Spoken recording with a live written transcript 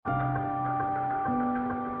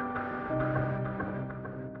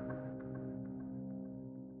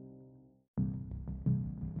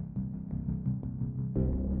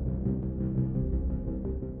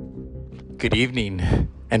Good evening,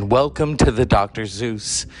 and welcome to the Dr.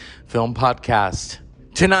 Zeus Film Podcast.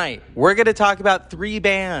 Tonight, we're going to talk about three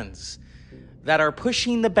bands that are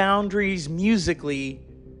pushing the boundaries musically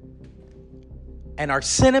and are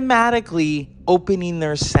cinematically opening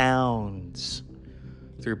their sounds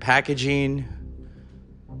through packaging,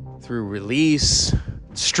 through release,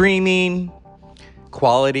 streaming,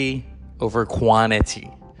 quality over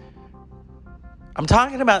quantity. I'm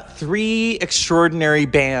talking about three extraordinary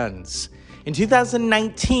bands. In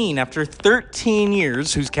 2019, after 13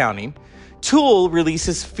 years, who's counting, Tool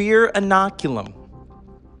releases Fear Inoculum.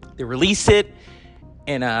 They released it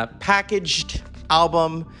in a packaged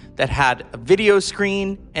album that had a video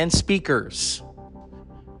screen and speakers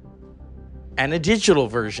and a digital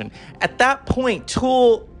version. At that point,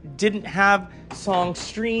 Tool didn't have songs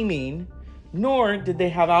streaming, nor did they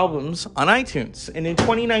have albums on iTunes. And in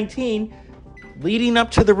 2019, leading up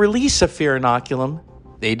to the release of Fear Inoculum,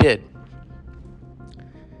 they did.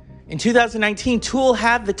 In 2019, Tool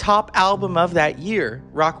had the top album of that year,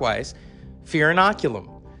 rock-wise, Fear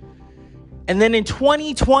Inoculum. And then in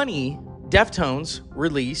 2020, Deftones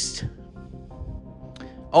released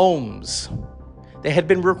Ohms. They had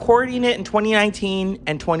been recording it in 2019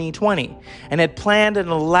 and 2020 and had planned an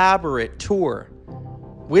elaborate tour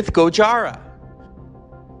with Gojira.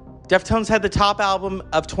 Deftones had the top album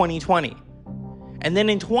of 2020. And then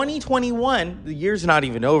in 2021, the year's not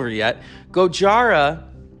even over yet, Gojira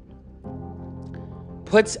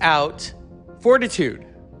puts out Fortitude.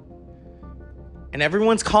 And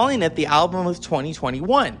everyone's calling it the album of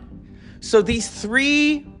 2021. So these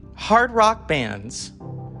three hard rock bands,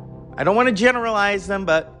 I don't want to generalize them,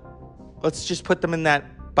 but let's just put them in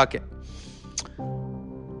that bucket.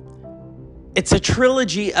 It's a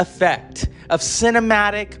trilogy effect of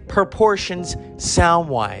cinematic proportions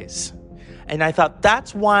sound-wise. And I thought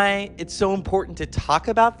that's why it's so important to talk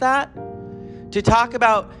about that. To talk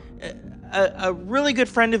about a really good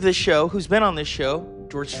friend of this show, who's been on this show,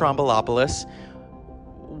 George Strombolopoulos.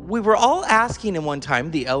 We were all asking him one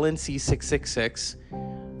time, the LNC 666,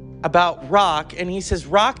 about rock. And he says,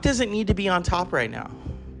 rock doesn't need to be on top right now.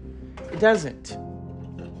 It doesn't.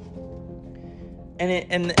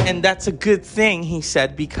 And that's a good thing, he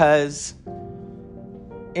said, because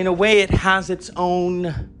in a way it has its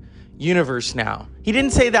own universe now. He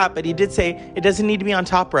didn't say that, but he did say it doesn't need to be on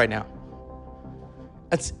top right now.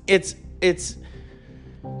 It's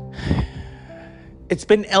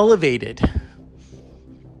been elevated.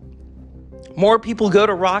 More people go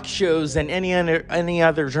to rock shows than any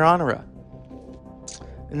other genre.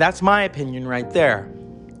 And that's my opinion right there.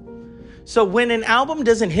 So when an album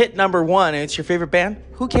doesn't hit number one and it's your favorite band,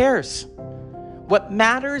 who cares? What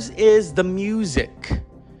matters is the music.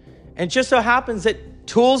 And it just so happens that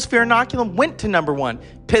Tool's Fear Inoculum went to number one.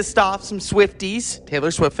 Pissed off some Swifties,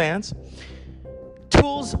 Taylor Swift fans.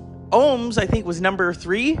 Tool's Ohms, I think, was number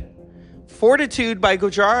 3. Fortitude by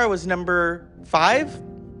Gojira was number 5.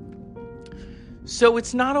 So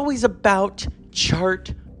it's not always about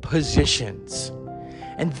chart positions.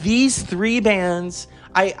 And these three bands,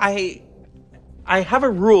 I have a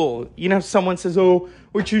rule. You know, if someone says, oh,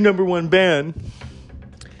 what's your number one band?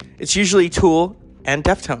 It's usually Tool and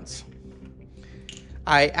Deftones.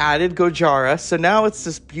 I added Gojira, so now it's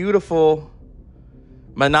this beautiful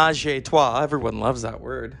ménage à trois. Everyone loves that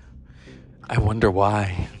word. I wonder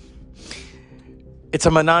why. It's a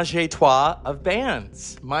ménage à trois of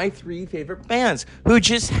bands, my three favorite bands, who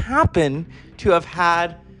just happen to have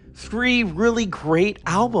had three really great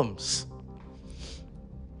albums.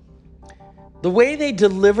 The way they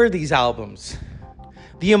deliver these albums,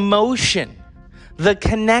 the emotion, the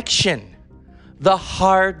connection, the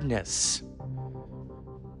hardness,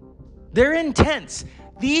 they're intense.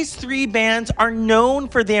 These three bands are known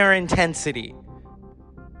for their intensity.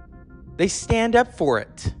 They stand up for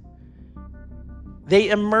it. They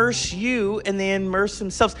immerse you and they immerse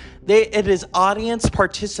themselves. It is audience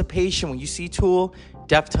participation when you see Tool,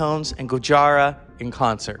 Deftones, and Gojira in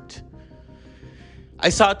concert. I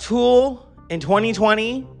saw Tool in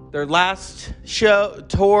 2020, their last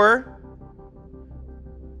tour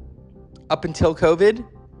up until COVID.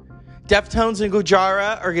 Deftones and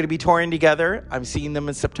Gojira are going to be touring together. I'm seeing them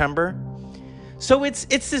in September. So it's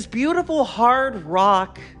this beautiful hard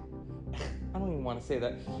rock. I don't even want to say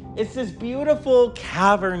that. It's this beautiful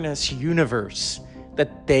cavernous universe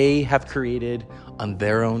that they have created on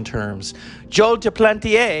their own terms. Joe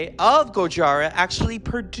Duplantier of Gojira actually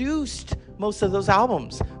produced most of those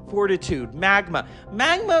albums. Fortitude, Magma.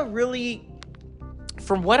 Magma really,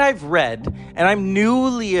 from what I've read, and I'm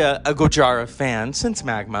newly a Gojira fan since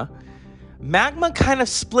Magma kind of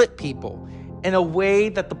split people in a way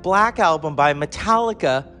that the Black Album by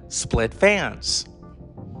Metallica split fans.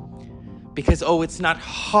 Because, it's not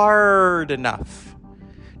hard enough.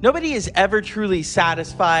 Nobody is ever truly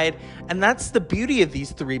satisfied, and that's the beauty of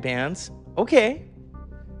these three bands. Okay,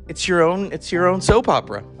 it's your own soap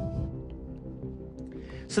opera.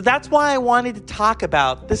 So that's why I wanted to talk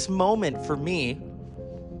about this moment for me,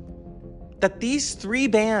 that these three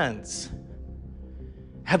bands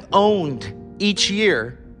have owned each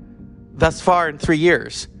year thus far in 3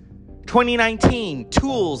 years. 2019,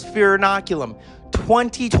 Tools, Fear Inoculum.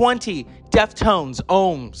 2020, Deftones,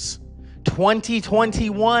 Ohms.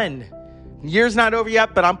 2021, year's not over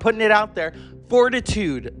yet, but I'm putting it out there.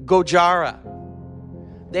 Fortitude, Gojira.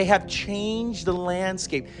 They have changed the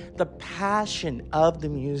landscape, the passion of the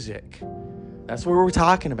music. That's what we're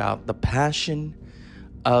talking about, the passion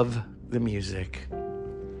of the music.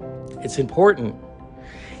 It's important.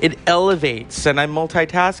 It elevates, and I'm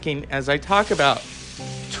multitasking as I talk about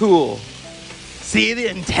Tool. See the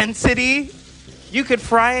intensity? You could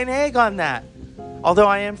fry an egg on that. Although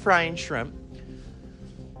I am frying shrimp.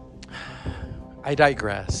 I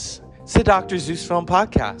digress. It's the Dr. Zeus Film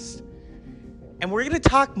Podcast. And we're going to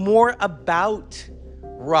talk more about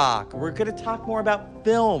rock. We're going to talk more about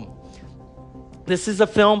film. This is a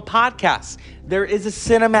film podcast. There is a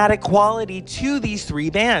cinematic quality to these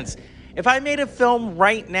three bands. If I made a film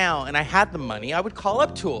right now and I had the money, I would call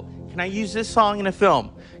up Tool. Can I use this song in a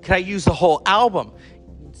film? Can I use the whole album?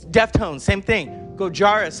 Deftones, same thing.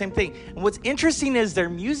 Gojira, same thing. And what's interesting is their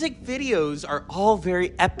music videos are all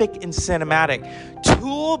very epic and cinematic.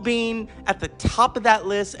 Tool being at the top of that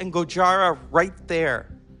list and Gojira right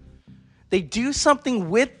there. They do something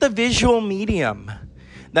with the visual medium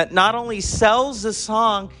that not only sells the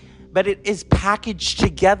song, but it is packaged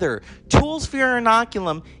together. Tool's Fear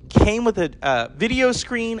Inoculum came with a video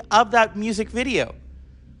screen of that music video.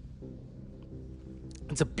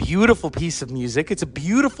 It's a beautiful piece of music. It's a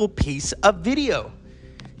beautiful piece of video.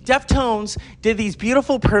 Deftones did these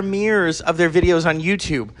beautiful premieres of their videos on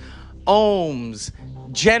YouTube. Ohms,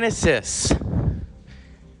 Genesis,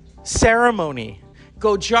 Ceremony.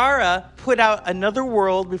 Gojira put out Another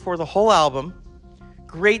World before the whole album.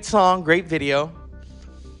 Great song, great video.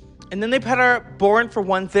 And then they put out Born for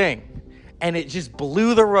One Thing. And it just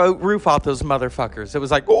blew the roof off those motherfuckers. It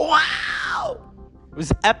was like, wow! It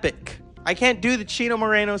was epic. I can't do the Chino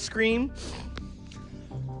Moreno scream.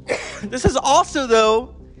 This is also,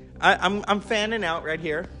 though, I'm fanning out right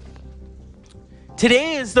here.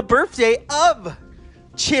 Today is the birthday of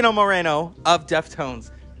Chino Moreno of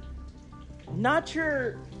Deftones. Not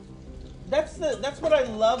sure. That's what I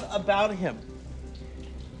love about him.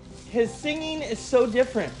 His singing is so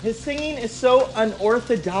different. His singing is so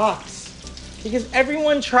unorthodox because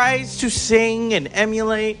everyone tries to sing and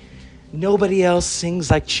emulate. Nobody else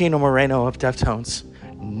sings like Chino Moreno of Deftones.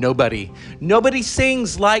 Nobody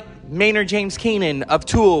sings like Maynard James Keenan of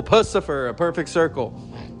Tool, Pussifer, A Perfect Circle.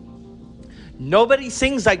 Nobody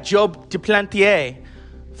sings like Joe Duplantier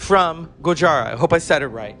from Gojira. I hope I said it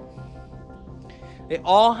right. They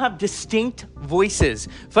all have distinct voices.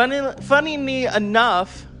 Funnily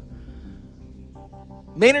enough,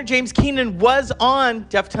 Maynard James Keenan was on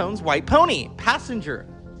Deftones' White Pony, Passenger.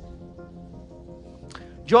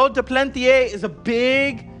 Joe Duplantier is a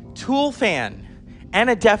big Tool fan and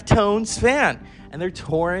a Deftones fan, and they're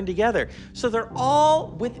touring together. So they're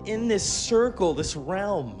all within this circle, this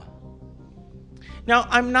realm. Now,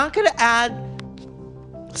 I'm not going to add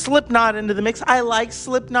Slipknot into the mix. I like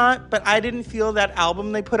Slipknot, but I didn't feel that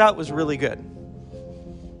album they put out was really good.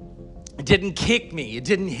 It didn't kick me. It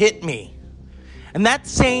didn't hit me. And that's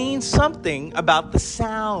saying something about the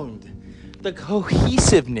sound. The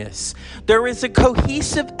cohesiveness. There is a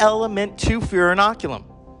cohesive element to Fear Inoculum.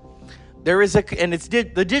 And it's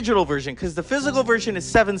the digital version, because the physical version is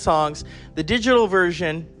 7 songs. The digital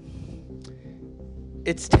version,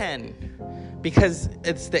 it's 10, because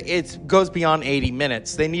it goes beyond 80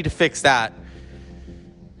 minutes. They need to fix that.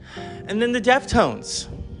 And then the Deftones,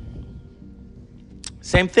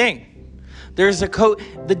 same thing. The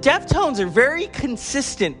Deftones are very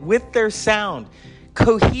consistent with their sound.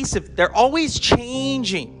 Cohesive. They're always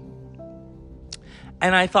changing.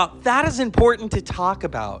 And I thought that is important to talk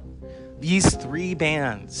about. These 3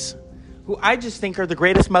 bands, who I just think are the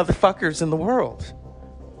greatest motherfuckers in the world.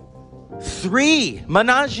 3.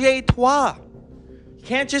 Menage a trois. You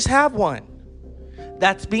can't just have one.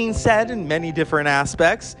 That's being said in many different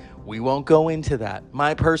aspects. We won't go into that.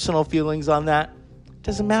 My personal feelings on that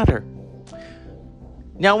doesn't matter.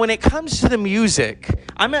 Now, when it comes to the music,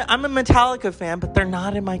 I'm a Metallica fan, but they're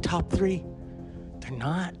not in my top 3. They're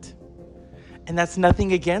not. And that's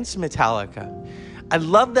nothing against Metallica. I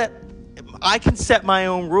love that I can set my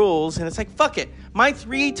own rules, and it's like, fuck it. My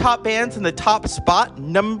 3 top bands in the top spot,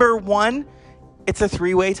 number 1, it's a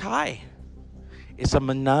 3-way tie. It's a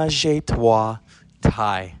menage a trois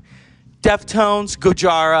tie. Deftones,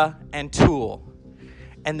 Gojira, and Tool.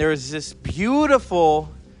 And there's this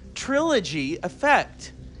beautiful trilogy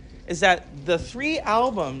effect, is that the 3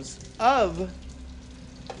 albums of,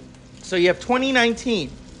 so you have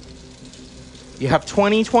 2019, you have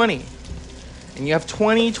 2020, and you have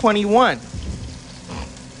 2021,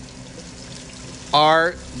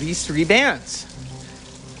 are these 3 bands.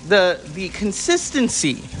 The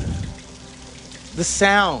consistency, the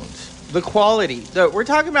sound, the quality. We're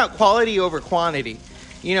talking about quality over quantity.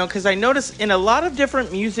 You know, because I notice in a lot of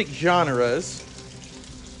different music genres,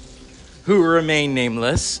 who remain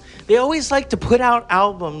nameless, they always like to put out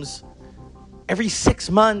albums every 6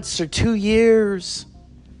 months or 2 years.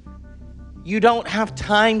 You don't have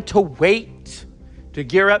time to wait, to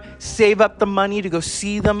gear up, save up the money to go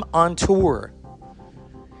see them on tour.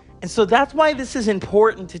 And so that's why this is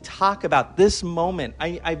important to talk about this moment.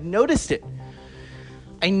 I've noticed it.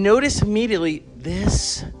 I noticed immediately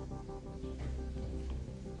this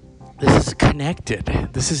is connected.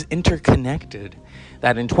 This is interconnected.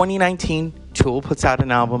 That in 2019, Tool puts out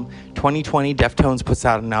an album. 2020, Deftones puts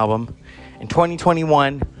out an album. In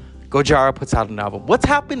 2021, Gojira puts out an album. What's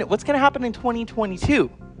going to happen in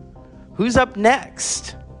 2022? Who's up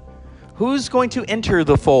next? Who's going to enter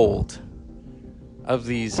the fold of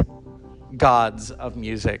these gods of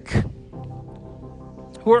music,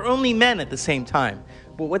 who are only men at the same time?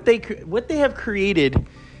 But what they have created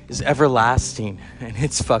is everlasting, and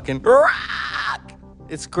it's fucking rock.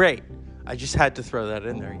 It's great. I just had to throw that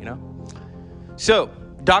in there, you know? So,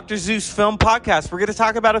 Dr. Zeus Film Podcast. We're going to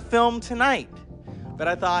talk about a film tonight, but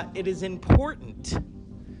I thought it is important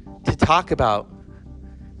to talk about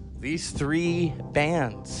these 3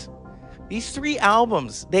 bands. These 3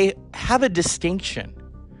 albums, they have a distinction.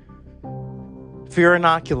 Fear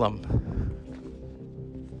Inoculum,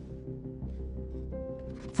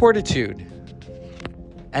 Fortitude,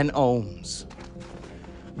 and Ohms.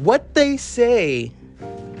 What they say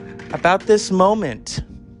about this moment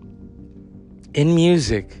in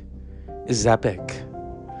music is epic.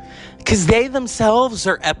 Because they themselves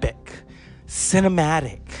are epic,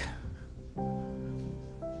 cinematic.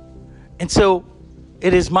 And so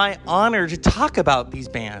it is my honor to talk about these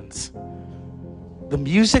bands. The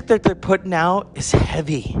music that they're putting out is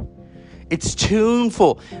heavy. It's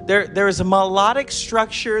tuneful. There is a melodic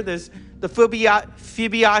structure. There's the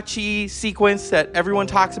Fibonacci sequence that everyone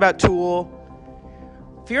talks about, Tool.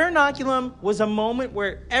 Fear Inoculum was a moment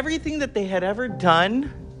where everything that they had ever done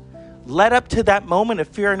led up to that moment of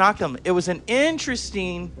Fear Inoculum. It was an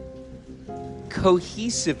interesting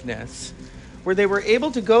cohesiveness where they were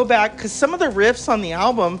able to go back, because some of the riffs on the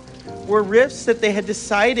album were riffs that they had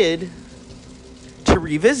decided to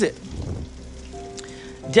revisit.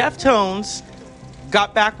 Deftones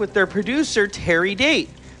got back with their producer, Terry Date.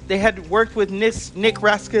 They had worked with Nick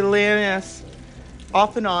Raskulianis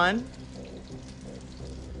off and on.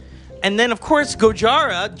 And then, of course,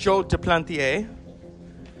 Gojira, Joe Duplantier,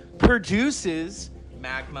 produces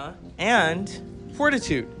Magma and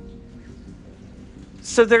Fortitude.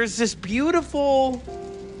 So there's this beautiful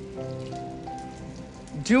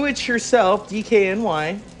do-it-yourself,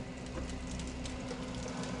 DKNY,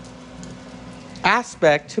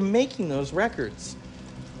 aspect to making those records.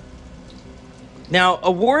 Now,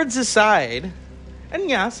 awards aside, and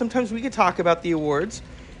yeah, sometimes we could talk about the awards.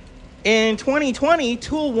 In 2020,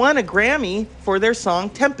 Tool won a Grammy for their song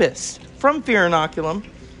Tempest from Fear Inoculum,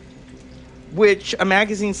 which a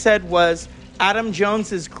magazine said was Adam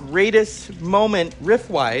Jones's greatest moment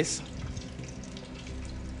riff-wise.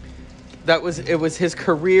 It was his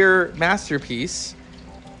career masterpiece.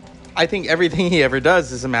 I think everything he ever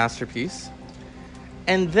does is a masterpiece.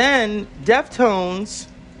 And then Deftones,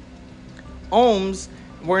 Ohms,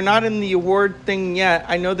 were not in the award thing yet.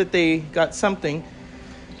 I know that they got something.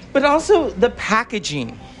 But also the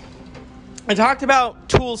packaging. I talked about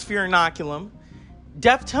Tool's Fear Inoculum.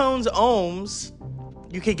 Deftones, Ohms,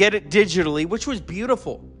 you could get it digitally, which was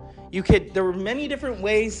beautiful. There were many different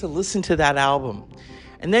ways to listen to that album.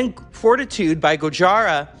 And then Fortitude by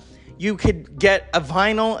Gojira, you could get a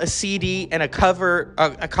vinyl, a CD, and a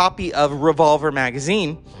copy of Revolver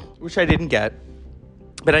magazine, which I didn't get.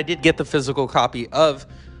 But I did get the physical copy of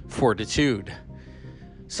Fortitude.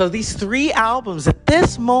 So these 3 albums at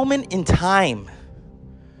this moment in time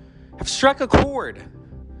have struck a chord.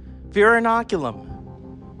 Fear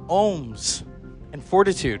Inoculum, Ohms, and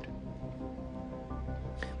Fortitude.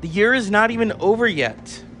 The year is not even over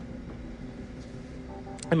yet.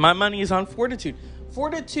 And my money is on Fortitude.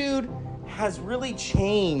 Fortitude has really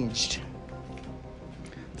changed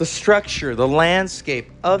the structure, the landscape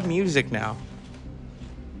of music now.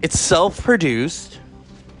 It's self-produced.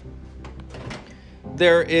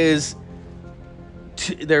 There is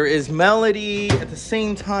melody at the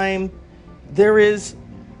same time. There is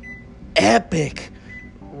epic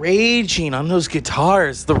raging on those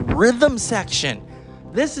guitars. The rhythm section.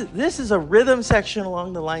 This is a rhythm section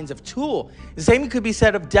along the lines of Tool. The same could be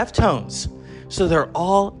said of Deftones. So they're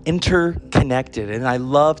all interconnected. And I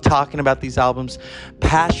love talking about these albums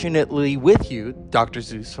passionately with you, Dr.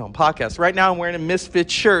 Zeus Film Podcast. Right now I'm wearing a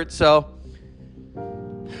Misfits shirt, so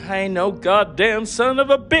I ain't no goddamn son of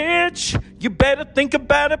a bitch. You better think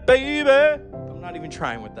about it, baby. I'm not even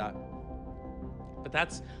trying with that. But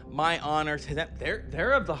that's my honor to them.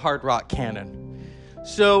 They're of the hard rock canon.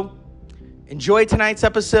 So enjoy tonight's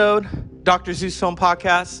episode, Dr. Zeus Film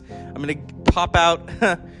Podcast. I'm going to pop out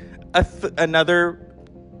another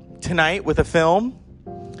tonight with a film.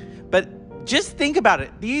 But just think about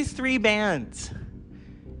it. These three bands,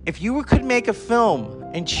 if you could make a film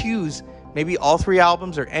and choose maybe all three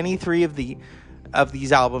albums or any three of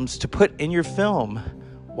these albums to put in your film,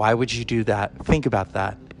 why would you do that? Think about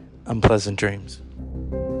that. Unpleasant dreams.